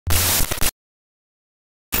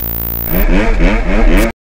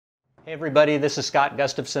Hey everybody, this is Scott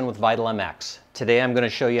Gustafson with Vital MX. Today I'm going to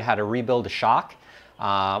show you how to rebuild a shock.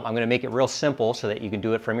 I'm going to make it real simple so that you can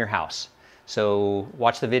do it from your house. So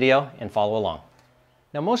watch the video and follow along.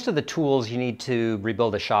 Now most of the tools you need to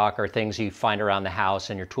rebuild a shock are things you find around the house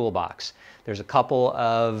in your toolbox. There's a couple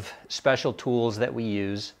of special tools that we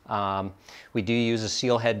use. We do use a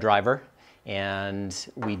seal head driver, and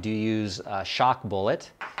we do use a shock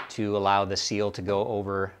bullet to allow the seal to go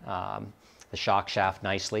over the shock shaft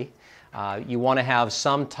nicely. You want to have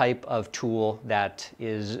some type of tool that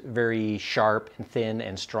is very sharp and thin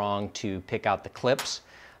and strong to pick out the clips.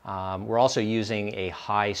 We're also using a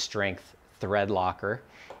high strength thread locker,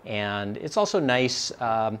 and it's also nice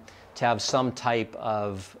to have some type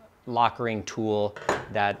of lockering tool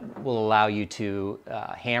that will allow you to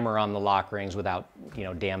hammer on the lock rings without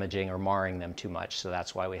damaging or marring them too much. So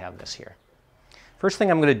that's why we have this here. First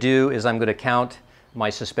thing I'm going to do is I'm going to count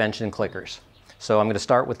my suspension clickers. So I'm going to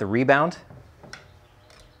start with the rebound,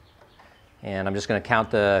 and I'm just going to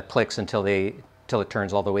count the clicks until it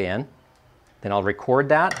turns all the way in. Then I'll record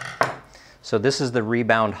that. So this is the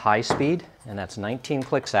rebound high speed, and that's 19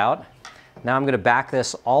 clicks out. Now I'm going to back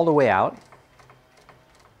this all the way out.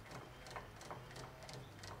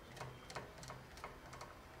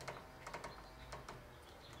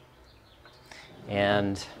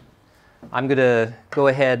 And I'm going to go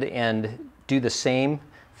ahead and do the same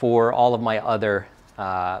for all of my other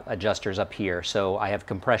adjusters up here. So I have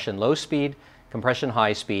compression low speed, compression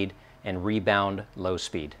high speed, and rebound low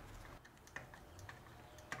speed.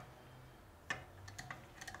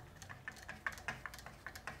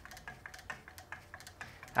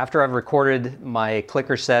 After I've recorded my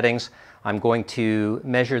clicker settings, I'm going to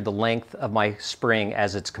measure the length of my spring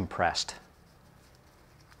as it's compressed.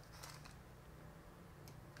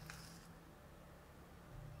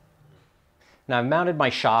 Now I've mounted my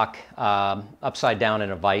shock upside down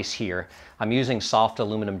in a vise here. I'm using soft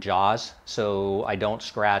aluminum jaws so I don't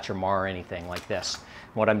scratch or mar anything like this.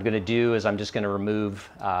 What I'm going to do is I'm just going to remove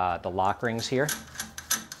the lock rings here.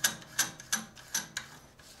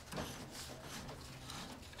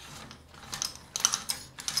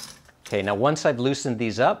 Okay, now once I've loosened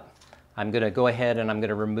these up, I'm going to go ahead and I'm going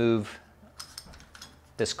to remove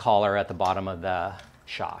this collar at the bottom of the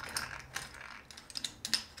shock.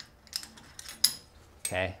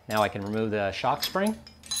 Okay, now I can remove the shock spring.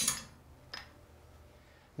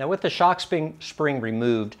 Now with the shock spring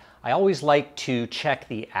removed, I always like to check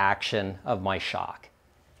the action of my shock,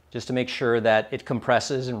 just to make sure that it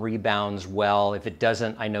compresses and rebounds well. If it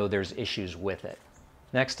doesn't, I know there's issues with it.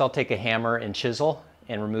 Next, I'll take a hammer and chisel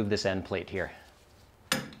and remove this end plate here.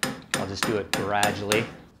 I'll just do it gradually,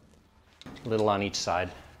 a little on each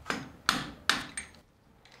side.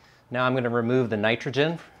 Now I'm going to remove the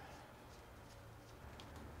nitrogen.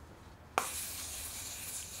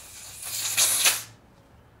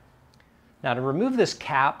 Now to remove this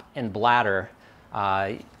cap and bladder,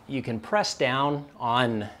 you can press down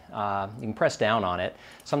on it.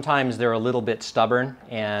 Sometimes they're a little bit stubborn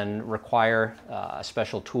and require a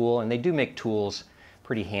special tool, and they do make tools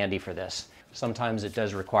pretty handy for this. Sometimes it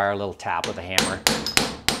does require a little tap with a hammer.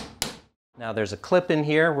 Now there's a clip in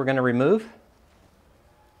here we're going to remove.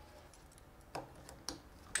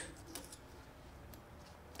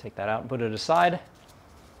 Take that out and put it aside,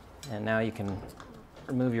 and now you can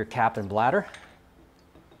remove your cap and bladder.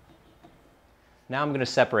 Now I'm going to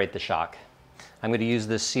separate the shock. I'm going to use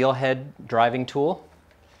this seal head driving tool,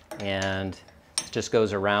 and it just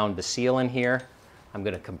goes around the seal in here. I'm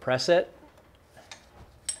going to compress it.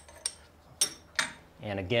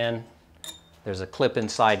 And again, there's a clip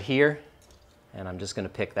inside here, and I'm just going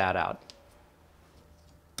to pick that out.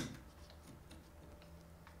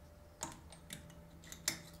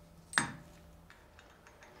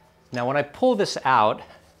 Now when I pull this out,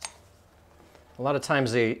 a lot of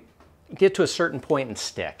times they get to a certain point and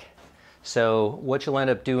stick. So what you'll end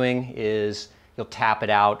up doing is you'll tap it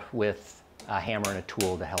out with a hammer and a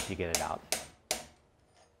tool to help you get it out.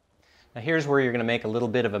 Now here's where you're going to make a little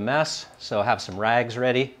bit of a mess, so have some rags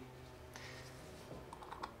ready.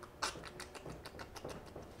 You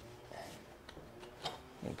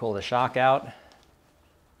can pull the shock out. You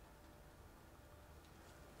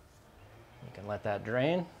can let that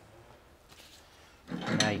drain.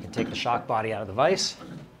 Now you can take the shock body out of the vise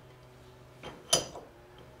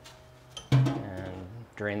and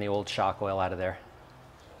drain the old shock oil out of there.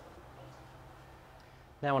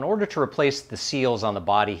 Now in order to replace the seals on the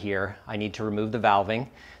body here, I need to remove the valving.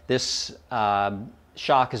 This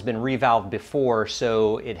shock has been revalved before,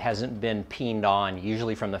 so it hasn't been peened on.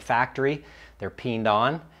 Usually from the factory, they're peened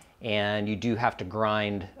on, and you do have to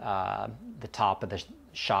grind the top of the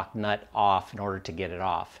shock nut off in order to get it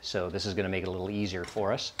off. So this is going to make it a little easier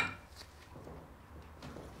for us.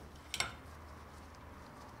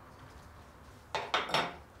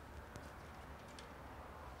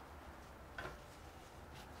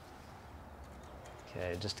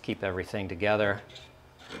 Okay, just to keep everything together,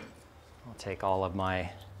 I'll take all of my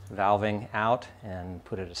valving out and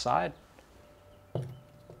put it aside.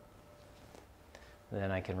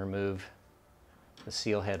 Then I can remove the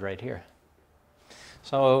seal head right here.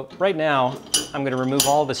 So right now, I'm going to remove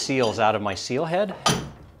all the seals out of my seal head.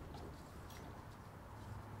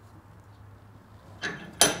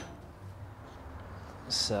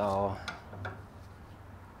 So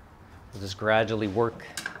we'll just gradually work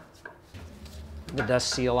the dust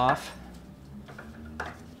seal off.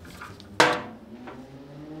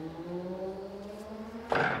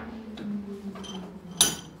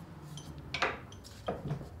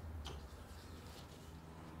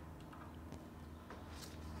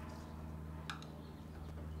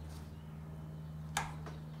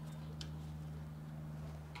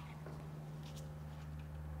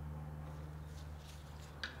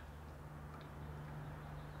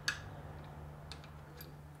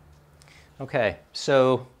 Okay,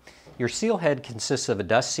 so your seal head consists of a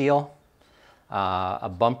dust seal, a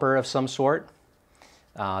bumper of some sort,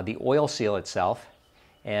 the oil seal itself,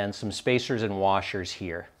 and some spacers and washers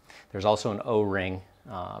here. There's also an O-ring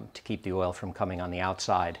to keep the oil from coming on the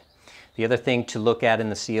outside. The other thing to look at in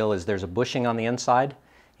the seal is there's a bushing on the inside,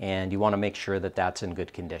 and you want to make sure that that's in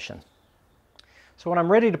good condition. So when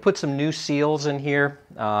I'm ready to put some new seals in here,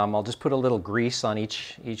 I'll just put a little grease on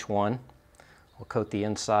each one. We'll coat the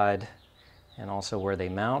inside and also where they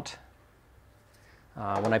mount.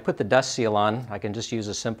 When I put the dust seal on, I can just use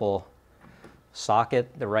a simple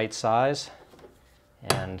socket the right size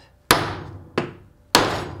and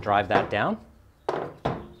drive that down.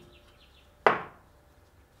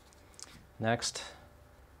 Next,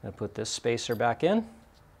 I'm going to put this spacer back in.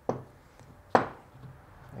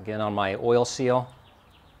 Again on my oil seal,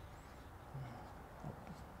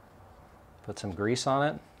 put some grease on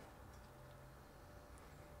it.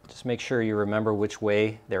 Just make sure you remember which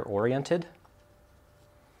way they're oriented.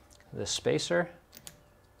 This spacer,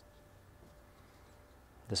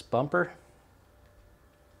 this bumper,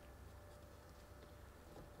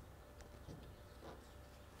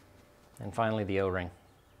 and finally the O-ring.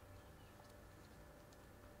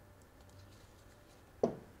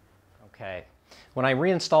 Okay, when I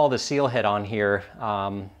reinstall the seal head on here,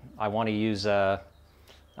 I want to use a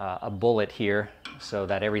bullet here so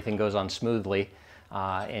that everything goes on smoothly.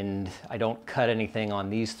 And I don't cut anything on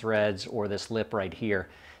these threads or this lip right here.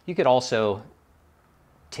 You could also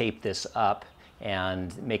tape this up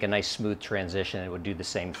and make a nice smooth transition. It would do the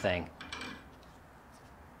same thing.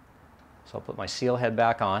 So I'll put my seal head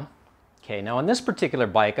back on. Okay, now on this particular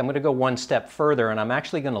bike, I'm going to go one step further, and I'm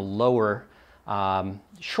actually going to lower,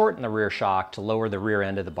 shorten the rear shock to lower the rear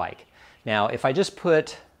end of the bike. Now, if I just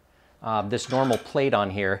put this normal plate on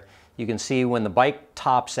here, you can see when the bike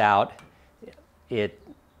tops out, it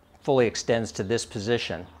fully extends to this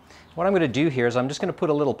position. What I'm going to do here is I'm just going to put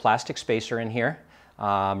a little plastic spacer in here.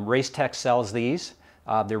 Racetech sells these.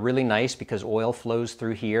 They're really nice because oil flows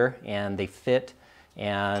through here and they fit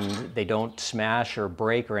and they don't smash or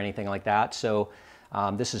break or anything like that. So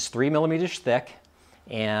this is 3 millimeters thick,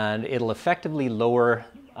 and it'll effectively lower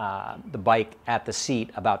the bike at the seat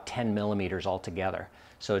about 10 millimeters altogether.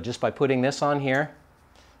 So just by putting this on here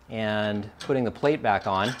and putting the plate back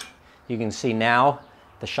on, you can see now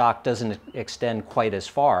the shock doesn't extend quite as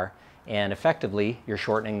far, and effectively you're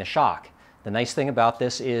shortening the shock. The nice thing about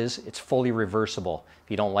this is it's fully reversible.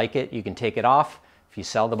 If you don't like it, you can take it off. If you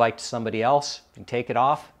sell the bike to somebody else, you can take it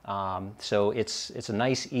off. So it's a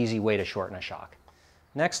nice, easy way to shorten a shock.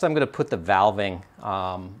 Next, I'm going to put the valving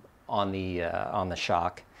on the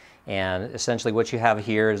shock. And essentially what you have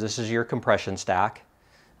here is this is your compression stack.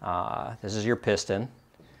 This is your piston.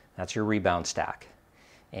 That's your rebound stack.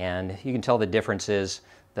 And you can tell the difference is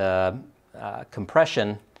the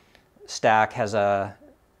compression stack has a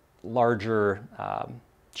larger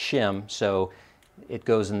shim, so it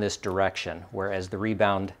goes in this direction, whereas the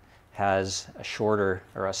rebound has a shorter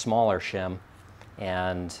or a smaller shim,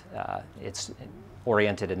 and it's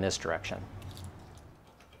oriented in this direction.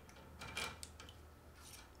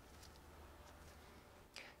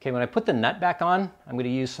 Okay, when I put the nut back on, I'm going to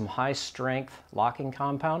use some high strength locking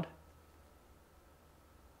compound.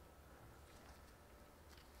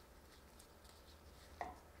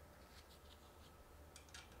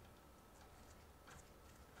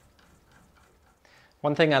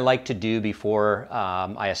 One thing I like to do before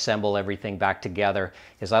I assemble everything back together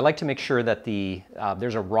is I like to make sure that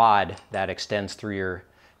there's a rod that extends through your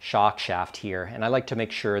shock shaft here, and I like to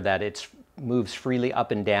make sure that it moves freely up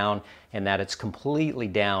and down and that it's completely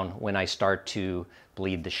down when I start to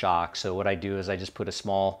bleed the shock. So what I do is I just put a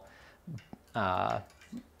small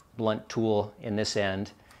blunt tool in this end,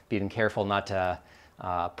 being careful not to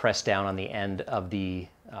press down on the end of the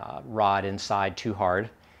rod inside too hard,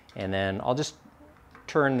 and then I'll just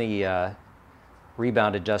turn the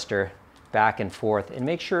rebound adjuster back and forth and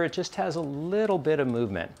make sure it just has a little bit of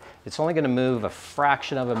movement. It's only going to move a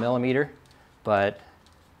fraction of a millimeter, but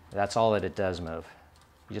that's all that it does move.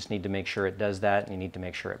 You just need to make sure it does that, and you need to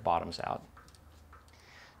make sure it bottoms out.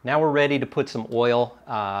 Now we're ready to put some oil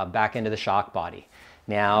back into the shock body.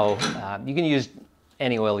 Now you can use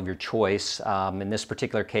any oil of your choice. In this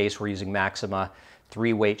particular case, we're using Maxima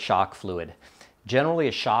 3-weight shock fluid. Generally,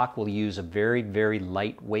 a shock will use a very, very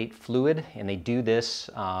lightweight fluid, and they do this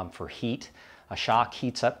for heat. A shock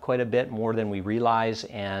heats up quite a bit more than we realize,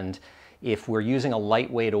 and if we're using a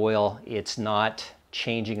lightweight oil, it's not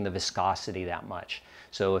changing the viscosity that much.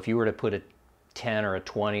 So if you were to put a 10 or a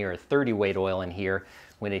 20 or a 30 weight oil in here,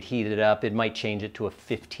 when it heated up, it might change it to a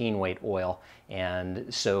 15 weight oil.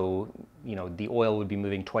 And so, you know, the oil would be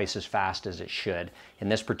moving twice as fast as it should. In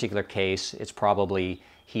this particular case, it's probably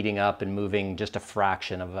heating up and moving just a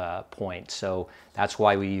fraction of a point. So that's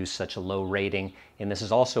why we use such a low rating. And this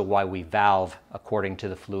is also why we valve according to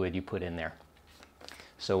the fluid you put in there.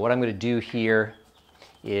 So what I'm going to do here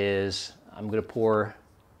is I'm going to pour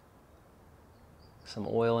some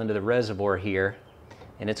oil into the reservoir here,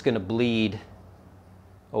 and it's going to bleed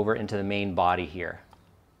over into the main body here.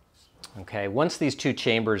 Okay, once these two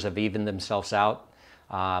chambers have evened themselves out,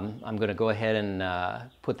 I'm going to go ahead and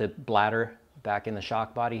put the bladder back in the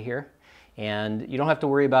shock body here. And you don't have to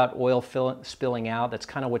worry about oil spilling out. That's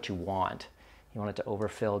kind of what you want. You want it to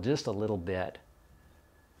overfill just a little bit.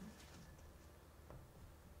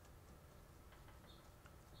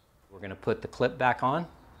 We're going to put the clip back on.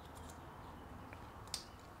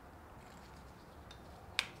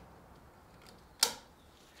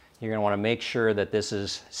 You're going to want to make sure that this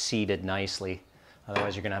is seated nicely.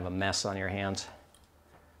 Otherwise, you're going to have a mess on your hands.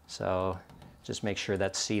 So just make sure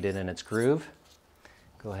that's seated in its groove.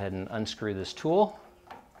 Go ahead and unscrew this tool.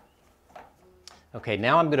 Okay,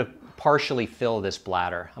 now I'm going to partially fill this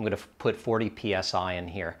bladder. I'm going to put 40 psi in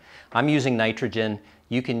here. I'm using nitrogen.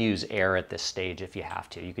 You can use air at this stage if you have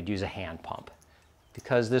to. You could use a hand pump.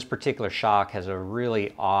 Because this particular shock has a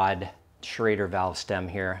really odd Schrader valve stem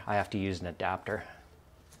here, I have to use an adapter.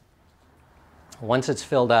 Once it's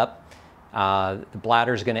filled up, the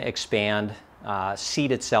bladder is going to expand,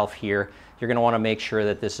 seat itself here. You're going to want to make sure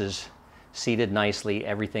that this is seated nicely,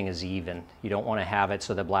 everything is even. You don't want to have it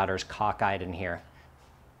so the bladder is cockeyed in here.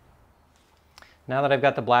 Now that I've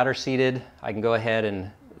got the bladder seated, I can go ahead and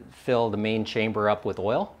fill the main chamber up with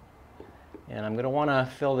oil. And I'm going to want to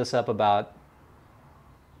fill this up about,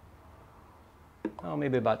 oh,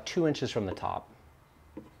 maybe about 2 inches from the top.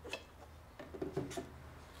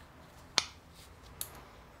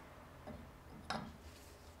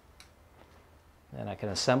 And I can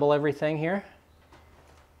assemble everything here.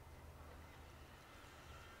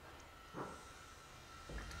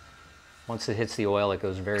 Once it hits the oil, it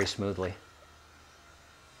goes very smoothly.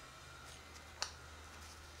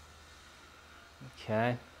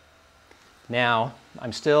 Okay. Now,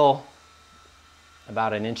 I'm still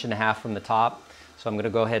about 1.5 inches from the top, so I'm going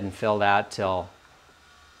to go ahead and fill that till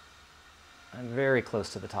I'm very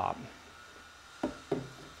close to the top.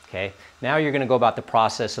 Okay, now you're going to go about the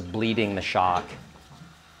process of bleeding the shock.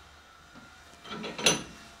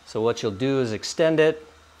 So what you'll do is extend it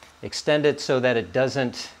so that it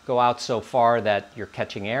doesn't go out so far that you're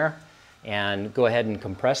catching air, and go ahead and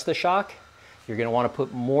compress the shock. You're going to want to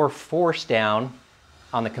put more force down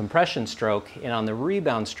on the compression stroke, and on the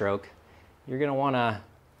rebound stroke, you're going to want to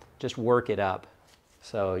just work it up.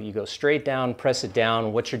 So you go straight down, press it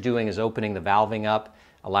down. What you're doing is opening the valving up,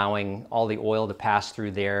 allowing all the oil to pass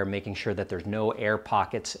through there, making sure that there's no air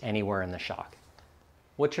pockets anywhere in the shock.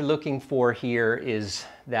 What you're looking for here is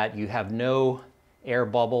that you have no air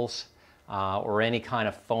bubbles or any kind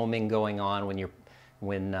of foaming going on when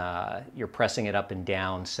you're pressing it up and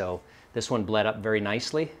down. So this one bled up very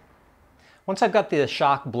nicely. Once I've got the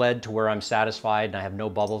shock bled to where I'm satisfied and I have no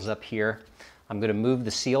bubbles up here, I'm going to move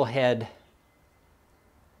the seal head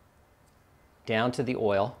down to the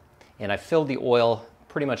oil, and I filled the oil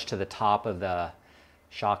pretty much to the top of the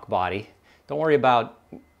shock body. Don't worry about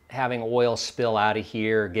having oil spill out of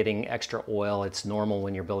here, getting extra oil. It's normal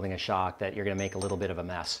when you're building a shock that you're going to make a little bit of a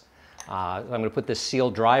mess. I'm going to put this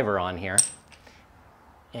seal driver on here,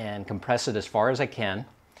 and compress it as far as I can.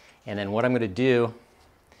 And then what I'm going to do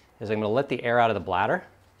is I'm going to let the air out of the bladder.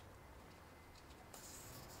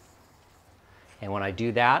 And when I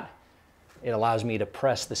do that, it allows me to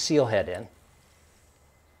press the seal head in.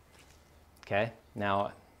 Okay,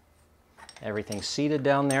 now everything's seated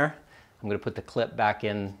down there. I'm going to put the clip back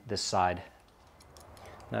in this side.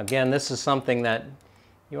 Now again, this is something that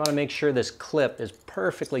you want to make sure this clip is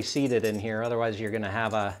perfectly seated in here, otherwise you're going to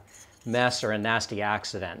have a mess or a nasty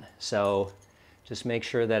accident. So just make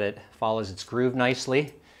sure that it follows its groove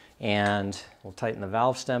nicely, and we'll tighten the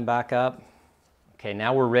valve stem back up. Okay,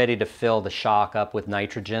 now we're ready to fill the shock up with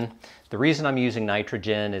nitrogen. The reason I'm using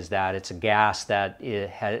nitrogen is that it's a gas that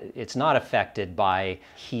it's not affected by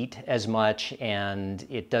heat as much, and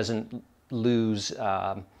it doesn't lose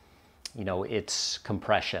its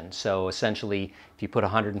compression. So essentially, if you put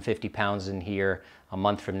 150 pounds in here, a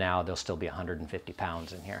month from now, there'll still be 150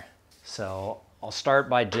 pounds in here. So I'll start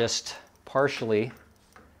by just partially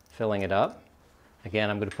filling it up.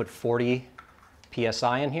 Again, I'm going to put 40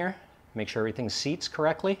 PSI in here. Make sure everything seats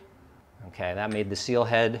correctly. Okay, that made the seal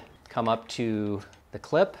head come up to the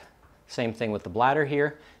clip. Same thing with the bladder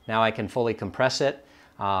here. Now I can fully compress it.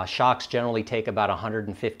 Shocks generally take about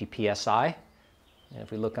 150 PSI. And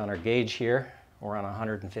if we look on our gauge here, we're on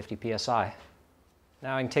 150 PSI.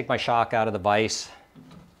 Now I can take my shock out of the vise.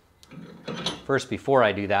 First, before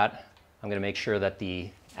I do that, I'm going to make sure that the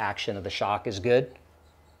action of the shock is good.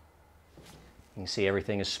 You can see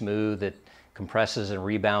everything is smooth. It compresses and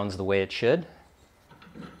rebounds the way it should.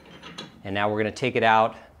 And now we're going to take it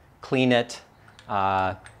out, clean it.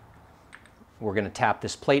 We're going to tap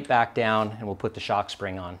this plate back down, and we'll put the shock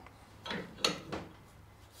spring on.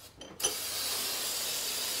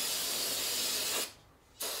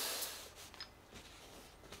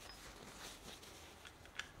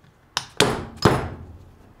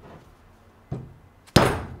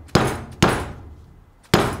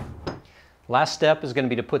 Last step is going to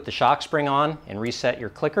be to put the shock spring on and reset your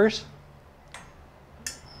clickers.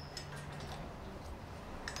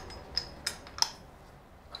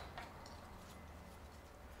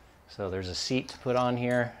 So there's a seat to put on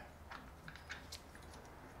here.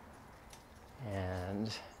 And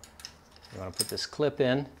you want to put this clip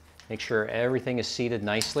in. Make sure everything is seated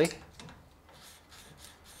nicely.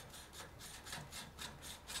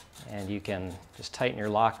 And you can just tighten your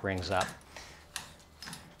lock rings up.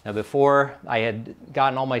 Now before, I had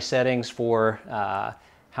gotten all my settings for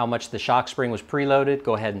how much the shock spring was preloaded.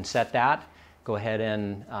 Go ahead and set that. Go ahead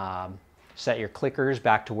and set your clickers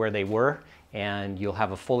back to where they were, and you'll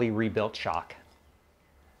have a fully rebuilt shock.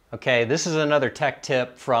 Okay, this is another tech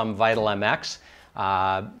tip from Vital MX.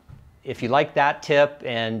 If you like that tip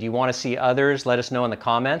and you want to see others, let us know in the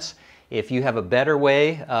comments. If you have a better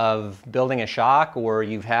way of building a shock, or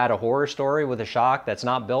you've had a horror story with a shock that's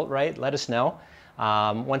not built right, let us know.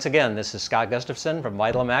 Once again, this is Scott Gustafson from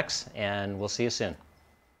Vital MX, and we'll see you soon.